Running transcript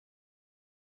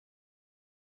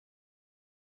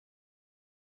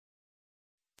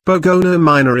Pogona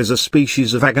minor is a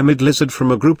species of agamid lizard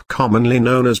from a group commonly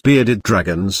known as bearded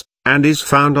dragons, and is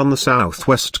found on the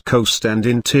southwest coast and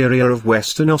interior of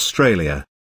Western Australia.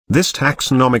 This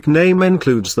taxonomic name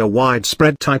includes the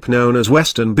widespread type known as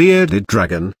Western bearded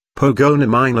dragon, Pogona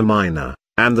minor,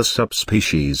 and the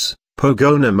subspecies,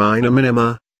 Pogona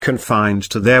minima, confined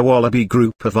to their Wallabi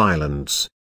Group of islands.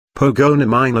 Pogona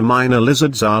minor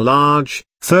lizards are large,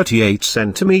 38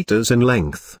 cm in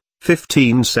length,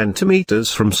 15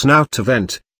 cm from snout to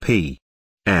vent,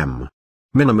 p.m.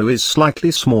 Minima is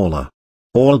slightly smaller.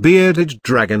 All bearded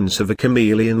dragons have a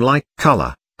chameleon-like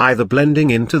color, either blending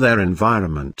into their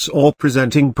environment or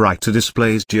presenting brighter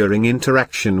displays during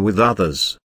interaction with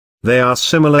others. They are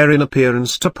similar in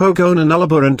appearance to Pogona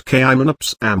nullarbor and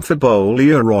Caimanops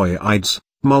amphiboluroides,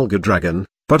 mulga dragon,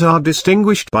 but are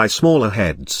distinguished by smaller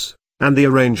heads, and the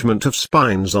arrangement of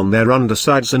spines on their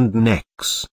undersides and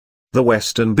necks. The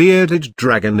western bearded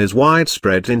dragon is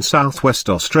widespread in southwest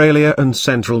Australia and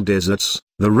central deserts.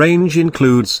 The range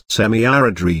includes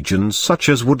semiarid regions such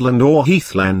as woodland or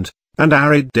heathland, and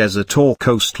arid desert or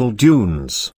coastal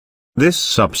dunes. This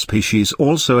subspecies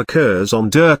also occurs on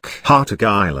Dirk Hartog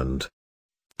Island.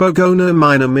 Pogona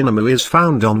minima is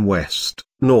found on West,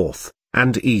 North,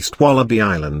 and East Wallabi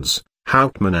Islands,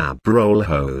 Houtman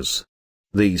Abrolhos.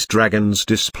 These dragons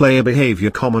display a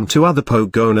behavior common to other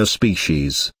Pogona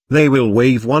species. They will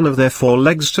wave one of their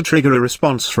forelegs to trigger a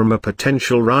response from a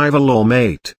potential rival or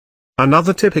mate.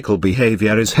 Another typical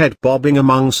behavior is head bobbing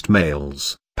amongst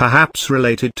males, perhaps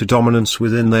related to dominance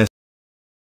within their